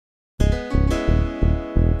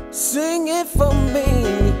Sing it for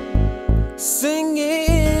me, sing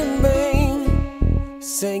it, babe,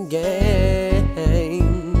 sing it,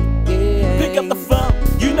 yeah. Pick up the phone,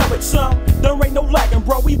 you know it's on. There ain't no lagging,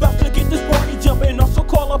 bro, we about to get this party jumping. Also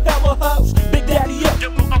call up hella hoes, Big Daddy up. Yo,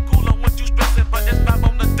 I'm cool on what you stressing, but it's 5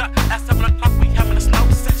 on the dot. At 7 o'clock, we having a slow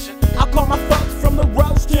session. I call my folks from the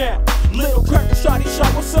Rose Town. Little Kirk, Shotty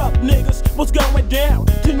Shot, what's up, niggas? What's going down?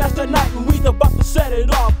 Tonight's the night and we's about to set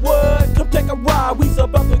it off. What? Come take a ride, we's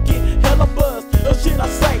about to get hella buzzed. Oh shit, I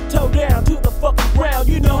say, toe down to the fucking ground.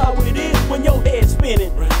 You know how it is when your head's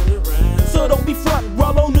spinning. So don't be frontin',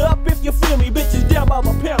 roll on up if you feel me. Bitches down by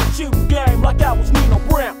my pound shooting game like I was Nino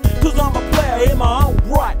Brown. Cause I'm a player in my own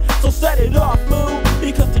right. So set it off, fool,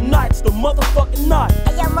 because tonight's the motherfucking night.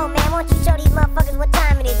 Hey yo, Moe-Man, why don't you show these motherfuckers what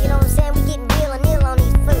time it is? You know what I'm saying? We getting real and ill on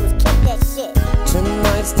these fools. Kick that shit.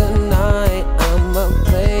 Tonight's the night, I'm a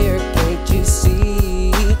player, can't you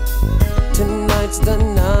see? Tonight's the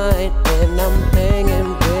night, and I'm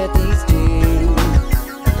hanging with these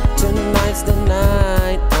G's. Tonight's the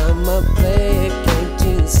night, I'm a player, can't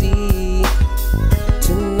you see?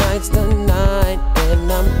 Tonight's the night,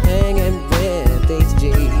 and I'm hanging with these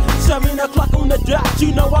G's. 7 o'clock on the dot,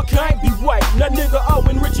 you know I can't be waiting. That nigga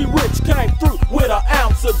Owen Richie Rich came through with an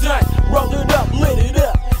ounce of dank. Rolled it up, lit it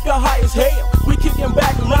up, got high as hell. We kicking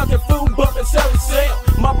back, lounging, food bumping, selling sale.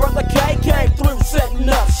 My brother K came through, setting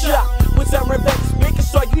up shop with some Rebecca speakers,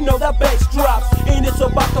 so you know that bass drops. And it's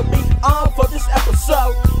about to be on for this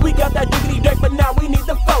episode. We got that diggity deck, but now we need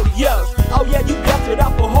the photos. Oh yeah, you got it,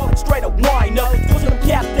 alcoholic, straight up wine up. Pushing them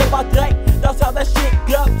caps day by day, that's how that shit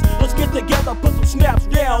goes. Let's get together, put some snaps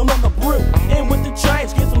down on the brew. And with the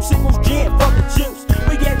change, get some singles, gin, fuck the juice.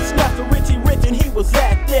 We gave the snaps to Richie Rich and he was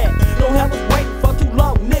at that. Don't have us waiting for too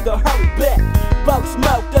long, nigga, hurry back. Folk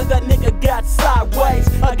smoke, cause that nigga got sideways.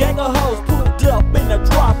 A gang of hoes pulled up in the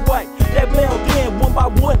driveway. They bailed in one by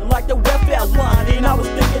one like the welfare line. And I was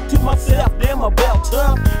thinking to myself, damn, about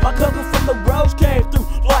time. My cousin from the Rose came through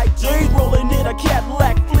like G's, rolling in a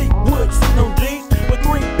Cadillac Fleetwood, sitting on D's with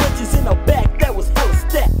 3 bitches in the back that was hella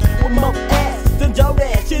stacked. With more ass than Joe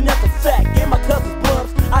Dash, and that's a fact. And my cousin's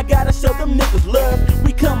bumps, I gotta show them niggas love.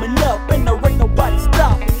 We coming up and there ain't nobody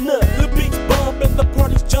stopping us. The beats bump and the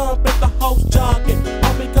parties jump and the hoes jogging.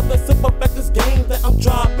 All because they sip up at this game that I'm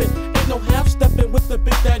dropping. Ain't no half stepping with the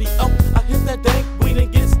Big Daddy. Oh, I hit that dank weed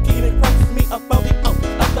and get skied and crosses me up on the O.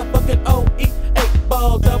 I'm the fucking OE,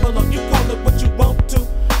 8-ball double O. You call it what you want to,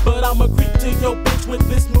 but I'ma creep to your bitch with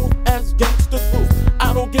this smooth ass gangsta groove.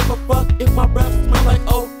 I don't give a fuck if my breath smell like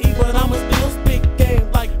OE, but I'ma still speak game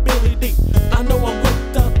like Billy D. I know I'm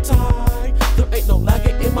hooked up tight. There ain't no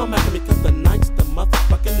lagging in my mouth because the night's the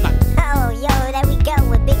motherfucking night. Oh, yo, there we go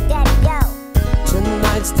with Big Daddy, yo.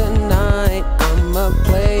 Tonight's the night, I'm a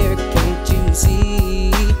player, can't you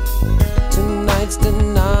see? Tonight's the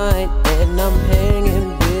night, and I'm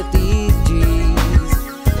hanging with these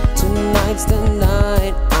G's. Tonight's the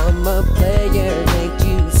night, I'm a player, can't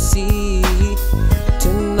you see?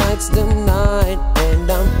 Tonight's the night,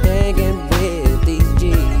 and I'm hanging with these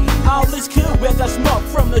G's. All is cool as I smoke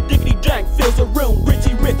from the diggity dank fills the room.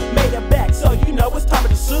 Richie Rick made it back, so you know it's time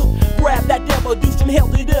to sue. Grab that devil deuce and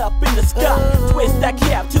held it up in the sky. Twist that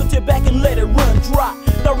cap, tilt it back and let it run dry.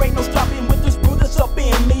 There ain't no stopping with this brew that's up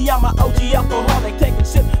in me. I'm an OG alcoholic, taking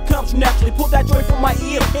sip comes naturally. Pull that joint from my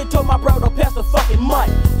ear and told my bro to pass the fucking mic.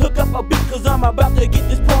 Hook up a beat cause I'm about to get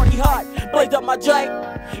this party hot. Blaze up my J,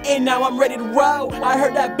 and now I'm ready to roll. I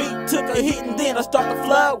heard that beat took a hit and then I start to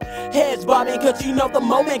flow. Heads bobbing cause you know the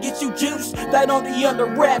Moe-Man gets you juice. That on the under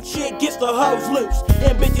rap shit gets the hoes loose.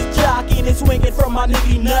 And bitches jocking and swinging from my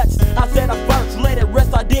nigga nuts. I said a verse, let it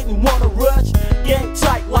rest, I didn't wanna rush. Game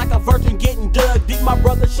tight like a virgin getting dug deep. My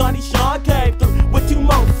brother Shiny Sean came through with 2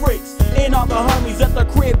 more freaks. And all the homies at the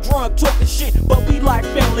crib drunk talking shit. But we like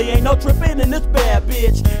family, ain't no tripping in this bad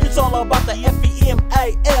bitch. It's all about the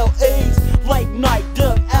FEMALEs. Late night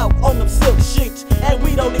dug out on them silk sheets. And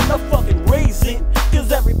we don't need no fucking reason,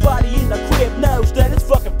 cause everybody in the crib knows that it's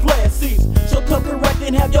fucking player season. So come correct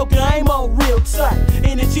and have your game on real tight.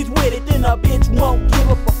 And if she's with it, then a bitch won't give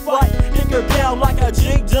up a fight. Dick her down like a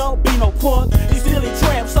G, don't be no punk. These silly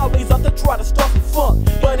tramps always up to try to start some funk.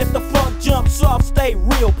 But if the funk jumps off, stay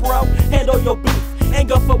real, bro. Handle your beef and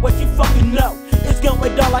go for what you fucking know. It's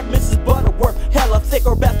going down like Mrs. Butterworth, hella thick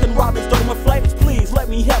or Baskin Robbins. Throwing flavors, please let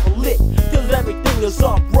me have a lick, cause everything is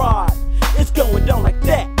alright. It's going down like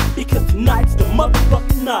that, because tonight's the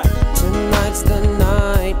motherfucking night. Tonight's the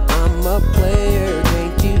night, I'm a player,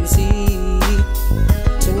 can't you see?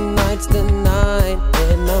 Tonight's the night,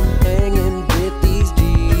 and I'm hanging with these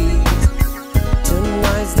G's.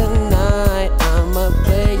 Tonight's the night, I'm a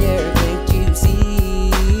player, can't you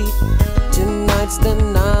see? Tonight's the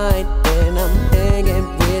night.